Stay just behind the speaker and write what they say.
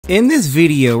In this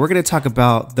video, we're going to talk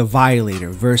about the Violator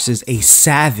versus a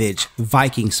Savage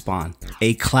Viking Spawn,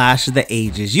 a clash of the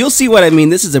ages. You'll see what I mean.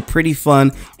 This is a pretty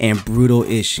fun and brutal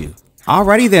issue.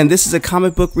 Alrighty then, this is a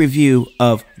comic book review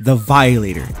of The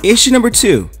Violator, issue number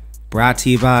 2, brought to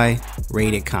you by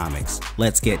Rated Comics.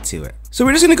 Let's get to it. So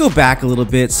we're just going to go back a little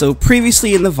bit. So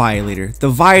previously in The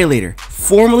Violator,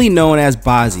 formerly known as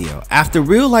Bazio, after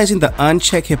realizing the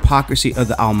unchecked hypocrisy of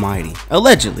the Almighty,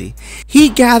 allegedly, he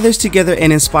gathers together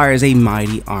and inspires a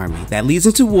mighty army that leads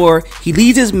into war. He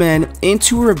leads his men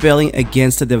into a rebellion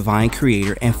against the divine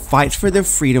creator and fights for their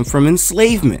freedom from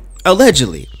enslavement,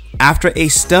 allegedly. After a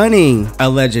stunning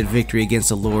alleged victory against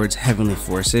the Lord's heavenly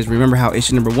forces, remember how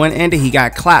issue number 1 ended? He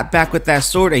got clapped back with that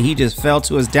sword and he just fell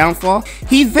to his downfall.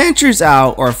 He ventures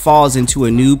out or falls into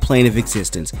a new plane of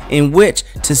existence in which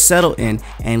to settle in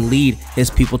and lead his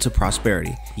people to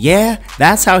prosperity. Yeah,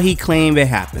 that's how he claimed it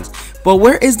happens. But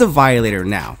where is the Violator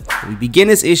now? We begin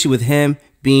this issue with him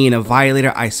being a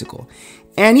Violator icicle.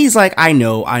 And he's like, I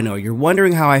know, you're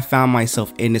wondering how I found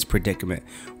myself in this predicament.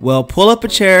 Well, pull up a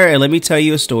chair and let me tell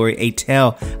you a story, a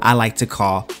tale I like to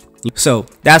call. So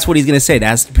that's what he's going to say.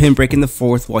 That's him breaking the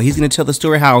fourth wall. He's going to tell the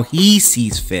story how he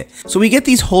sees fit. So we get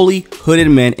these holy hooded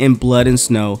men in blood and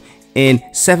snow in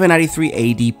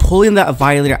 793 AD pulling the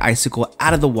Violator icicle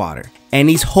out of the water. And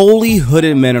these holy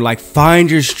hooded men are like, find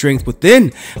your strength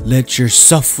within, let your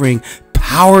suffering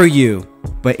power you.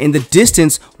 But in the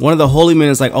distance, one of the holy men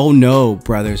is like, oh no,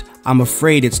 brothers, I'm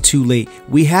afraid it's too late.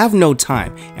 We have no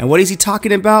time. And what is he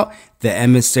talking about? The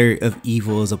emissary of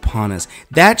evil is upon us.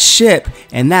 That ship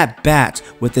and that bat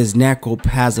with his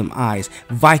necroplasm eyes,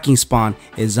 Viking Spawn,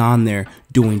 is on there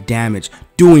doing damage,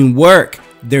 doing work.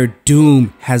 Their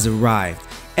doom has arrived.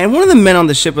 And one of the men on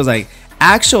the ship was like,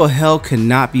 actual hell could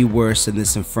not be worse than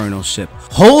this infernal ship.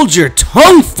 Hold your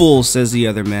tongue, fool, says the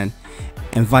other man.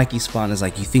 And Viking Spawn is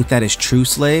like, you think that is true,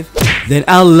 slave? Then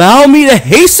allow me to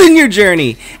hasten your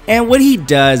journey. And what he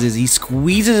does is he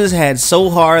squeezes his head so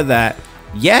hard that,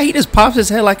 yeah, he just pops his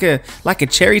head like a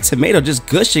cherry tomato, just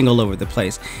gushing all over the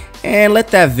place. And let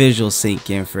that visual sink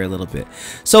in for a little bit.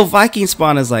 So Viking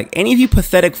Spawn is like, any of you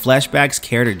pathetic flashbacks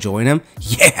care to join him?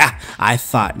 Yeah, I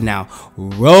thought. Now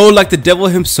roll like the devil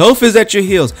himself is at your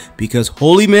heels, because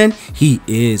holy men, he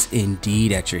is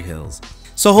indeed at your heels.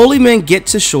 So holy men get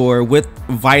to shore with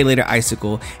Violator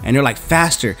icicle and they're like,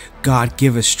 faster, God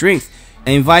give us strength.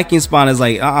 And Viking Spawn is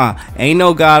like, ain't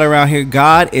no God around here.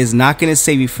 God is not gonna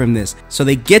save you from this. So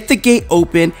they get the gate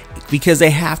open because they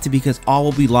have to, because all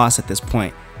will be lost at this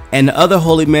point. And the other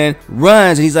holy man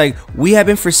runs and he's like, we have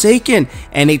been forsaken.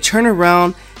 And they turn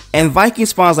around and Viking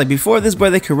Spawn's like, before this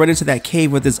brother could run into that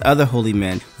cave with his other holy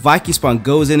men, Viking Spawn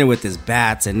goes in there with his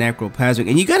bats and necroplasmic.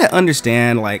 And you gotta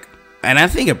understand, like, and I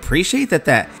think appreciate that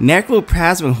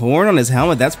necroplasmic horn on his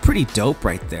helmet, that's pretty dope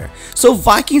right there. So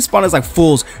Viking Spawn is like,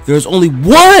 fools, there's only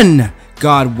one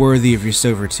God worthy of your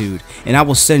servitude, and I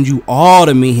will send you all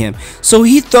to meet him. So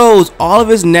he throws all of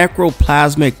his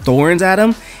necroplasmic thorns at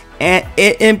him, and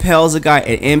it impels the guy,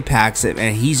 it impacts him,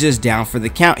 and he's just down for the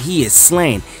count. He is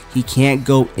slain. He can't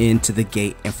go into the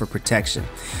gate and for protection.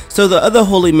 So the other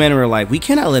holy men are like, we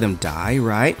cannot let him die,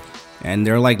 right? And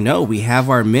they're like, no, we have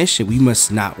our mission. We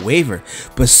must not waver,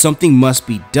 but something must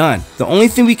be done. The only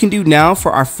thing we can do now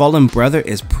for our fallen brother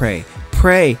is pray.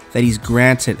 Pray that he's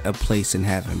granted a place in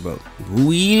heaven, but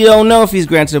we don't know if he's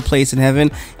granted a place in heaven.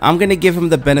 I'm going to give him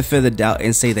the benefit of the doubt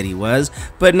and say that he was,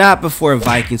 but not before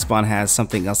Viking Spawn has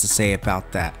something else to say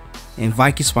about that. And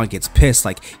Viking Spawn gets pissed,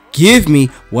 like, give me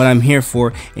what I'm here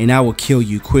for and I will kill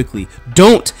you quickly.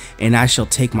 Don't, and I shall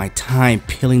take my time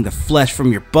peeling the flesh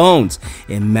from your bones.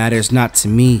 It matters not to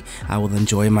me. I will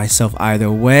enjoy myself either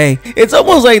way. It's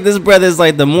almost like this brother's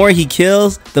like, the more he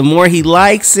kills, the more he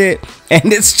likes it.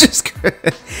 And it's just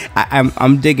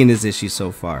I'm digging this issue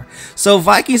so far. So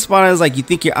Viking Spawn is like, you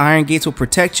think your iron gates will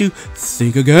protect you?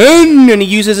 Think again. And he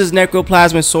uses his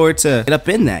necroplasmic sword to get up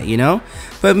in that, you know?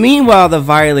 But meanwhile, the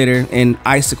Violator in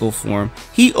icicle form,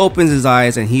 he opens his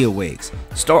eyes and he awakes,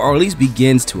 or at least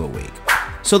begins to awake.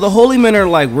 So the holy men are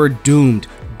like, we're doomed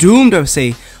to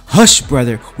say, hush,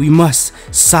 brother, we must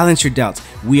silence your doubts.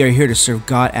 We are here to serve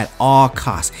God at all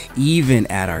costs, even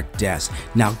at our deaths.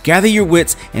 Now gather your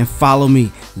wits and follow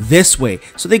me this way.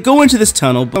 So they go into this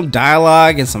tunnel, some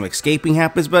dialogue and some escaping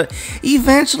happens, but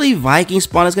eventually Viking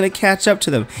Spawn is going to catch up to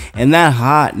them. And that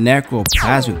hot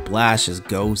necroplasmic blast just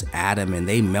goes at them and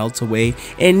they melt away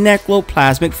in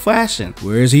necroplasmic fashion.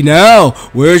 Where is he now?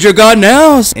 Where's your God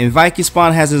now? And Viking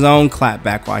Spawn has his own clap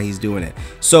back while he's doing it.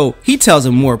 So he tells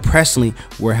him more pressingly,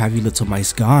 where have you little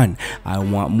mice gone? I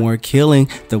want more killing.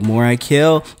 The more I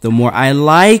kill, the more I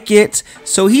like it.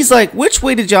 So he's like, which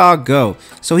way did y'all go?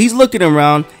 So he's looking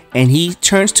around and he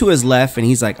turns to his left and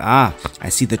he's like, ah, I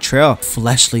see the trail.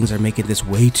 Fleshlings are making this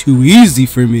way too easy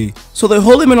for me. So they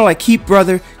hold him and are like, keep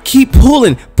brother, keep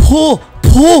pulling, pull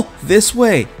this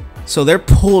way. So they're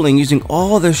pulling using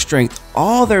all their strength,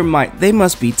 all their might. They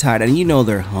must be tired, and you know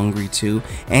they're hungry too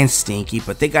and stinky,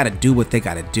 but they gotta do what they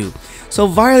gotta do. So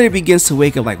Violator begins to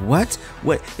wake up like, what?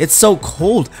 It's so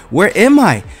cold. Where am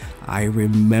I? I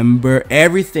remember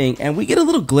everything, and we get a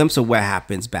little glimpse of what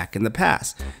happens back in the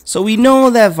past. So we know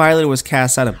that Violator was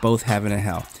cast out of both heaven and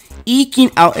hell,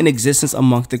 eking out an existence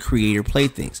amongst the creator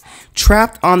playthings,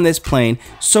 trapped on this plane,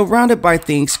 surrounded by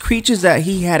things, creatures that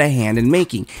he had a hand in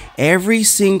making. Every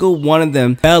single one of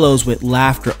them bellows with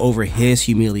laughter over his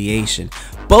humiliation.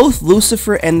 Both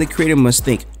Lucifer and the creator must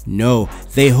think, no,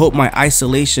 they hope my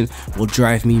isolation will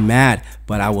drive me mad,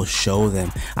 but I will show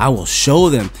them. I will show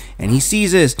them. And he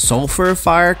sees this sulfur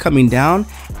fire coming down,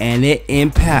 and it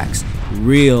impacts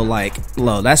real, like,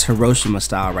 low. That's Hiroshima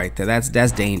style right there.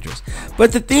 That's dangerous.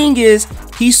 But the thing is,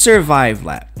 he survived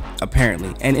that,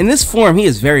 apparently. And in this form, he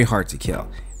is very hard to kill.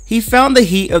 He found the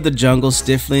heat of the jungle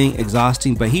stifling,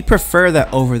 exhausting, but he preferred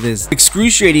that over this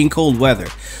excruciating cold weather.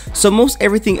 So most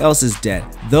everything else is dead.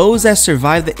 Those that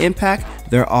survived the impact,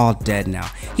 they're all dead now.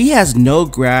 He has no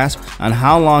grasp on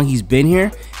how long he's been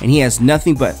here, and he has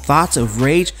nothing but thoughts of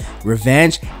rage,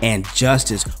 revenge, and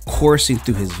justice coursing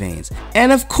through his veins.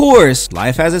 And of course,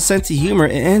 life has a sense of humor.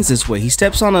 It ends this way. He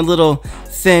steps on a little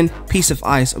thin piece of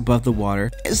ice above the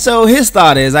water. So his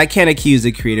thought is, I can't accuse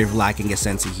the creator of lacking a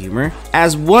sense of humor.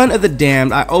 As one of the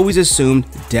damned, I always assumed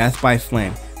death by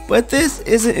flame. But this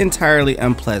isn't entirely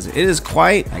unpleasant. It is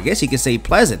quite, I guess you could say,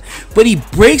 pleasant. But he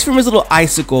breaks from his little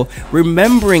icicle,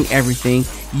 remembering everything,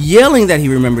 yelling that he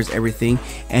remembers everything,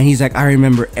 and he's like, I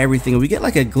remember everything. And we get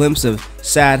like a glimpse of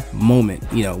sad moment,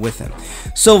 you know, with him.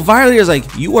 So Violator's like,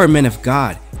 you are men of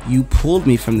God. You pulled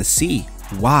me from the sea.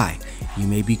 Why? You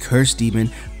may be cursed,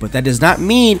 demon, but that does not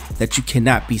mean that you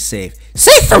cannot be saved.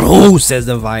 Saved from who? Says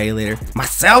the Violator.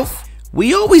 Myself?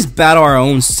 We always battle our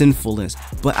own sinfulness,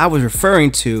 but I was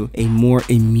referring to a more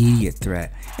immediate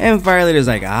threat. And Violator's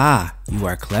like, ah, you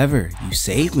are clever. You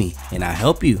saved me, and I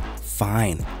help you.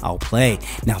 Fine, I'll play.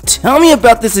 Now tell me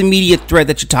about this immediate threat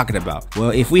that you're talking about.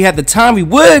 Well, if we had the time, we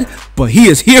would, but he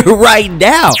is here right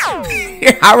now.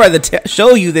 I'd rather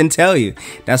show you than tell you.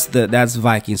 That's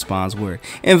Viking Spawn's word.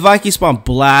 And Viking Spawn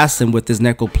blasts him with his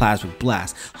necroplasmic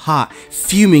blast, hot,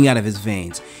 fuming out of his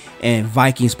veins. And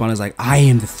Viking Spawn is like, I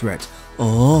am the threat.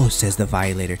 Oh, says the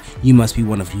Violator, you must be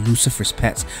one of Lucifer's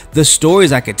pets. The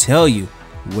stories I could tell you.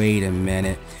 Wait a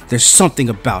minute. There's something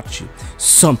about you.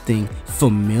 Something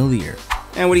familiar.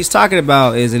 And what he's talking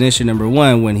about is in issue number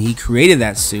 1 when he created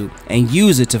that suit and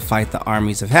used it to fight the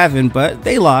armies of heaven, but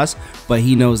they lost, but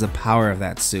he knows the power of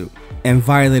that suit. And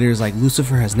Violator is like,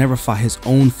 Lucifer has never fought his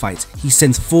own fights. He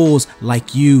sends fools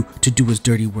like you to do his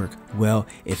dirty work. Well,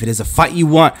 if it is a fight you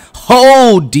want,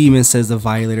 oh, demon, says the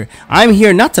Violator, I'm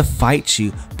here not to fight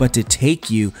you, but to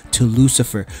take you to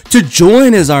Lucifer, to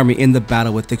join his army in the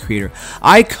battle with the Creator.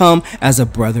 I come as a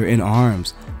brother in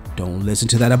arms. Don't listen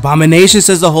to that abomination,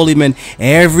 says the holy man.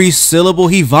 Every syllable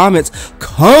he vomits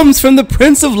comes from the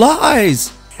Prince of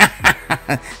Lies.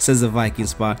 Says the Viking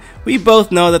Spawn. We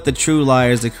both know that the true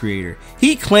liar is the Creator.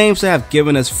 He claims to have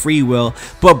given us free will,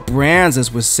 but brands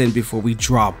us with sin before we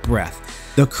draw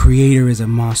breath. The Creator is a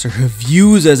monster who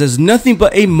views us as nothing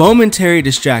but a momentary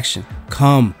distraction.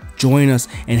 Come, join us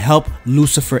and help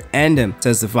Lucifer end him,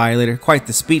 says the Violator. Quite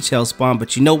the speech, Hellspawn,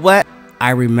 but you know what?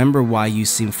 I remember why you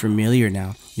seem familiar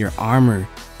now. Your armor,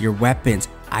 your weapons,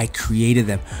 I created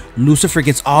them. Lucifer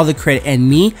gets all the credit and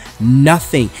me,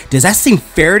 nothing. Does that seem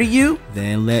fair to you?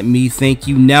 Then let me thank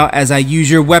you now as I use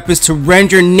your weapons to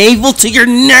rend your navel to your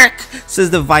neck,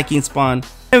 says the Viking Spawn.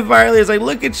 And Violator's like,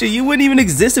 look at you, you wouldn't even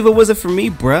exist if it wasn't for me,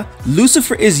 bruh.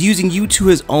 Lucifer is using you to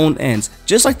his own ends,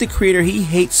 just like the Creator he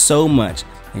hates so much.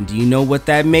 And do you know what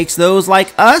that makes those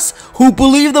like us who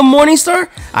believe the Morning Star?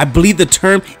 I believe the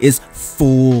term is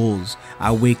fools.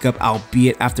 I wake up,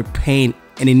 albeit after paying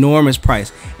an enormous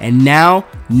price, and now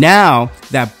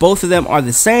that both of them are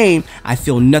the same, I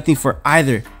feel nothing for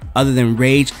either other than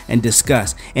rage and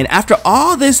disgust. And after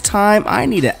all this time, I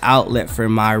need an outlet for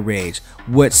my rage.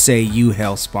 What say you,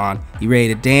 Hellspawn? You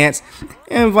ready to dance?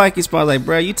 And Viking Spawn's like,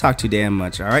 bro, you talk too damn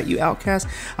much, alright, you outcast?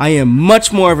 I am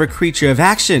much more of a creature of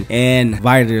action. And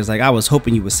Violator's like, I was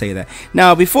hoping you would say that.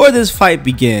 Now, before this fight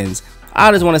begins, I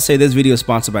just want to say this video is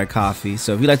sponsored by coffee.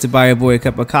 So if you'd like to buy your boy a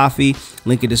cup of coffee,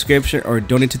 link in description, or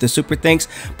donate to the super thanks.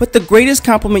 But the greatest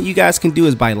compliment you guys can do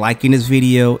is by liking this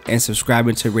video and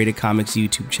subscribing to Rated Comics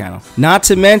YouTube channel. Not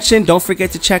to mention, don't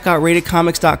forget to check out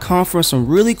RatedComics.com for some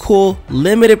really cool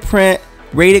limited print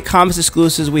Rated Comics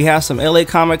exclusives. We have some LA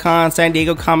Comic-Con, San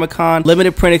Diego Comic-Con,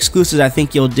 limited print exclusives I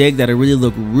think you'll dig that'll really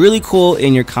look really cool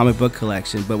in your comic book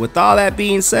collection. But with all that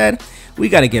being said, we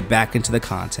gotta get back into the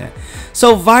content.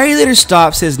 So Violator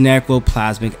stops his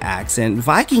necroplasmic acts, and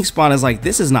Viking Spawn is like,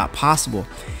 this is not possible.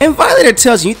 And Violator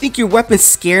tells you think your weapons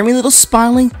scare me, little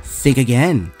spawnling? Think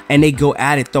again. And they go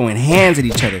at it, throwing hands at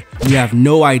each other. You have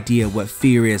no idea what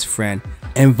fear is, friend.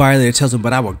 And Violator tells him,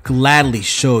 but I will gladly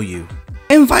show you.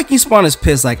 And Viking Spawn is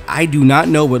pissed like, I do not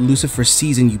know what Lucifer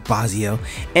sees in you, Bazio.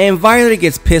 And Violator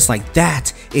gets pissed like,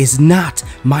 that is not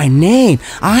my name.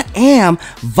 I am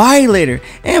Violator.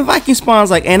 And Viking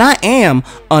Spawn's like, and I am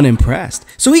unimpressed.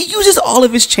 So he uses all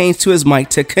of his chains to his might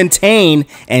to contain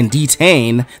and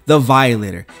detain the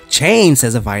Violator. Chain,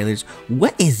 says the Violator.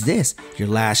 What is this? Your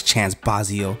last chance,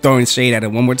 Bazio. Throwing shade at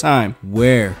it one more time.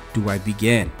 Where do I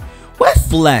begin? What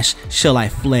flesh shall I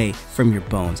flay from your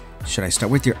bones? Should I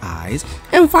start with your eyes?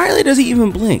 And Violator doesn't even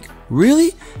blink.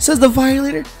 Really? Says the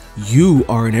Violator. You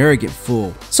are an arrogant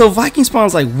fool. So Viking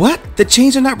Spawn's like, what? The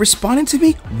chains are not responding to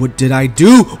me? What did I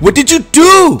do? What did you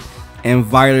do? And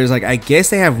Violator's like, I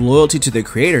guess they have loyalty to the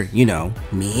creator, you know,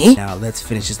 me. Now let's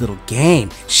finish this little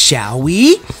game, shall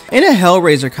we? In a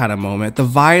Hellraiser kind of moment, the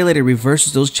Violator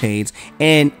reverses those chains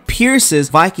and pierces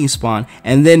Viking Spawn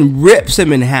and then rips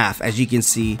him in half, as you can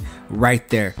see right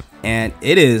there. And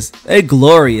it is a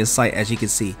glorious sight, as you can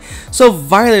see. So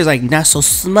Violator's like, not so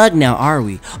smug now, are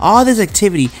we? All this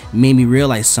activity made me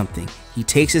realize something. He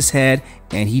takes his head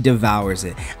and he devours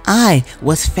it. I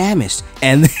was famished.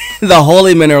 And the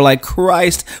holy men are like,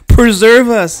 Christ, preserve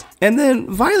us. And then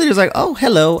Violator's like, oh,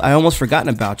 hello, I almost forgotten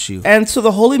about you. And so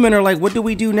the holy men are like, what do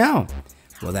we do now?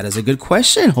 Well, that is a good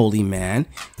question, holy man.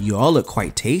 You all look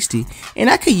quite tasty, and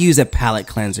I could use a palate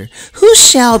cleanser. Who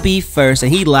shall be first?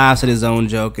 And he laughs at his own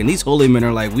joke, and these holy men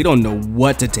are like, we don't know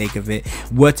what to take of it,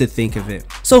 what to think of it.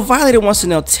 So Violator wants to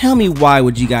know, tell me why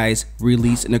would you guys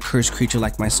release an accursed creature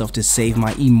like myself to save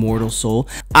my immortal soul?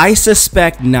 I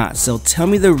suspect not, so tell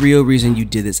me the real reason you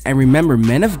did this, and remember,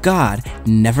 men of God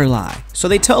never lie. So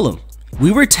they tell him, we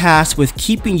were tasked with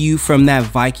keeping you from that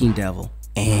Viking devil.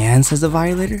 And, says the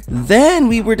Violator, then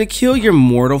we were to kill your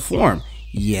mortal form.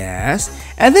 Yes,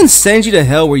 and then send you to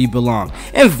hell where you belong.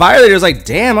 And Violator's like,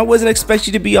 damn, I wasn't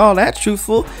expecting you to be all that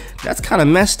truthful. That's kind of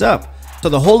messed up. So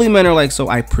the holy men are like, so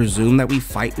I presume that we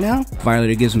fight now?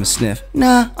 Violator gives him a sniff.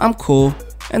 Nah, I'm cool.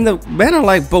 And the men are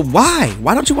like, but why?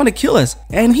 Why don't you want to kill us?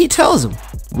 And he tells them,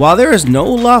 while there is no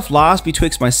love lost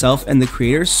betwixt myself and the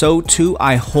creator, so too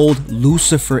I hold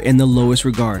Lucifer in the lowest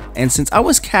regard. And since I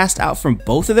was cast out from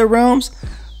both of their realms,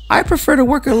 I prefer to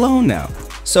work alone now.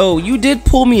 So you did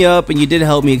pull me up and you did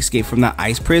help me escape from that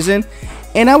ice prison,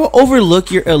 and I will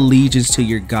overlook your allegiance to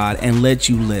your God and let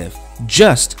you live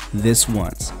just this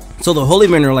once. So the holy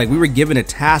men are like, we were given a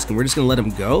task and we're just gonna let him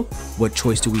go? What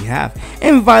choice do we have?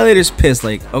 And Violator's pissed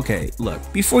like, okay, look,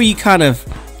 before you kind of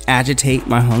agitate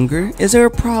my hunger, is there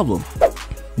a problem?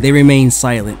 They remain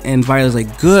silent, and Violator's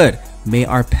like, good, may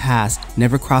our paths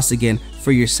never cross again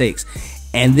for your sakes.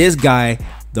 And this guy,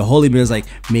 the holy man, is like,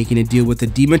 making a deal with the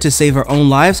demon to save our own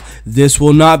lives? This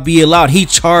will not be allowed. He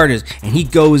charges and he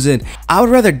goes in. I would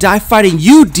rather die fighting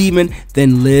you, demon,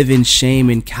 than live in shame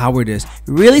and cowardice.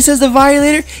 Really, says the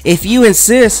Violator? If you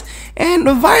insist. And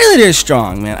the Violator is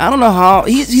strong, man. I don't know how.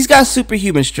 He's got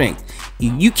superhuman strength.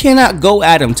 You cannot go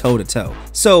at him toe to toe.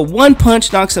 So one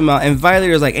punch knocks him out, and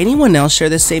Violator is like, anyone else share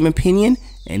the same opinion?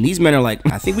 And these men are like,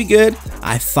 I think we good.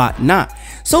 I thought not.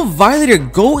 So Violator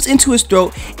goes into his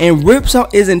throat and rips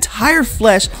out his entire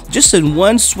flesh just in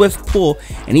one swift pull.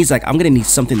 And he's like, I'm gonna need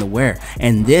something to wear,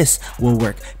 and this will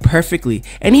work perfectly.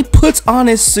 And he puts on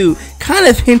his suit, kind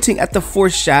of hinting at the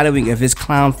foreshadowing of his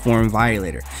clown form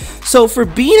Violator. So for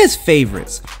being his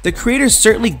favorites, the creator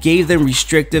certainly gave them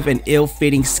restrictive and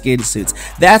ill-fitting skin suits.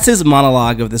 That's his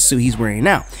monologue of the suit he's wearing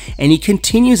now. And he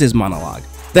continues his monologue.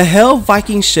 The Hell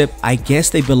Viking ship, I guess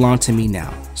they belong to me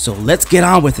now. So let's get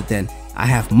on with it then. I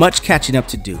have much catching up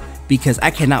to do, because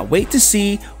I cannot wait to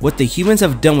see what the humans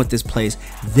have done with this place.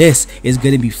 This is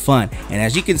going to be fun. And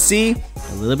as you can see,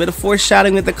 a little bit of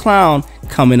foreshadowing with the clown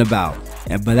coming about.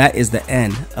 But that is the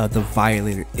end of the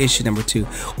Violator issue number 2.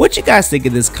 What you guys think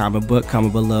of this comic book?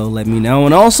 Comment below, let me know.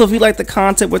 And also, if you like the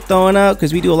content we're throwing up,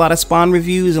 because we do a lot of Spawn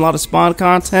reviews and a lot of Spawn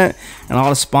content and a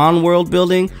lot of Spawn world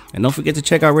building. And don't forget to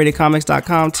check out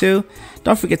RatedComics.com too.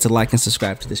 Don't forget to like and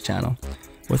subscribe to this channel.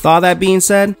 With all that being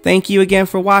said, thank you again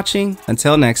for watching.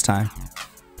 Until next time.